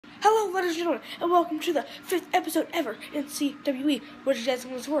Hello, ladies and gentlemen, and welcome to the 5th episode ever in CWE, which is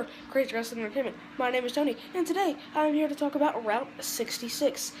stands for Crazy Wrestling Entertainment. My name is Tony, and today I'm here to talk about Route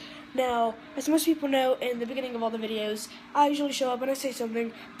 66. Now, as most people know, in the beginning of all the videos, I usually show up and I say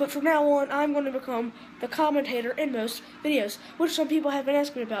something, but from now on, I'm going to become the commentator in most videos, which some people have been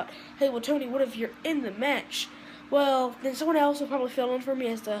asking me about. Hey, well, Tony, what if you're in the match? Well, then someone else will probably fill in for me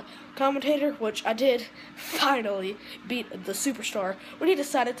as the commentator, which I did finally beat the Superstar when he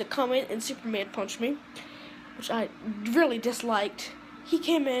decided to come in and Superman punch me, which I really disliked. He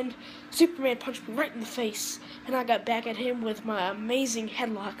came in, Superman punched me right in the face, and I got back at him with my amazing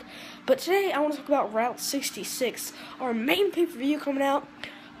headlock. But today I want to talk about Route 66, our main pay-per-view coming out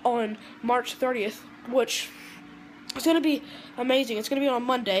on March 30th, which is going to be amazing. It's going to be on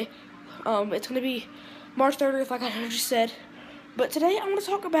Monday. It's going to be March 30th, like I just said. But today I want to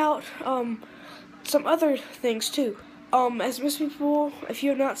talk about some other things too. As most people, if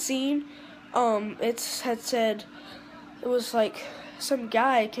you have not seen, it had said it was like some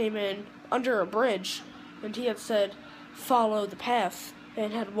guy came in under a bridge, and he had said, "Follow the path,"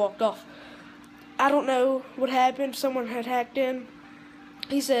 and had walked off. I don't know what happened. Someone had hacked in.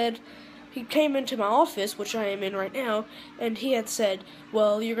 He said he came into my office, which I am in right now, and he had said,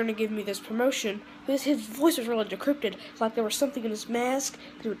 "Well, you're going to give me this promotion." His voice was really decrypted, like there was something in his mask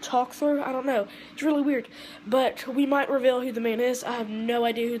that he would talk through. I don't know. It's really weird. But we might reveal who the man is. I have no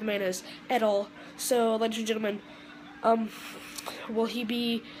idea who the man is at all. So, ladies and gentlemen, will he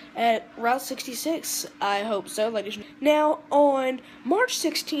be at Route 66? I hope so, ladies and gentlemen. Now, on March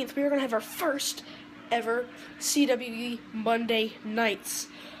 16th, we are going to have our first ever CWE Monday nights,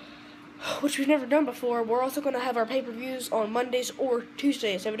 which we've never done before. We're also going to have our pay-per-views on Mondays or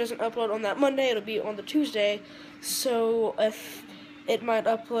Tuesdays. If it doesn't upload on that Monday, it'll be on the Tuesday. So if it might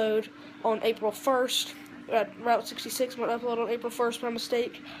upload on April 1st, Route 66 might upload on April 1st by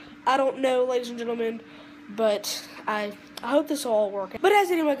mistake. I don't know, ladies and gentlemen, but I hope this will all work. But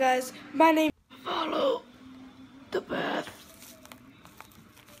as anyway, guys, my name is Follow the Path.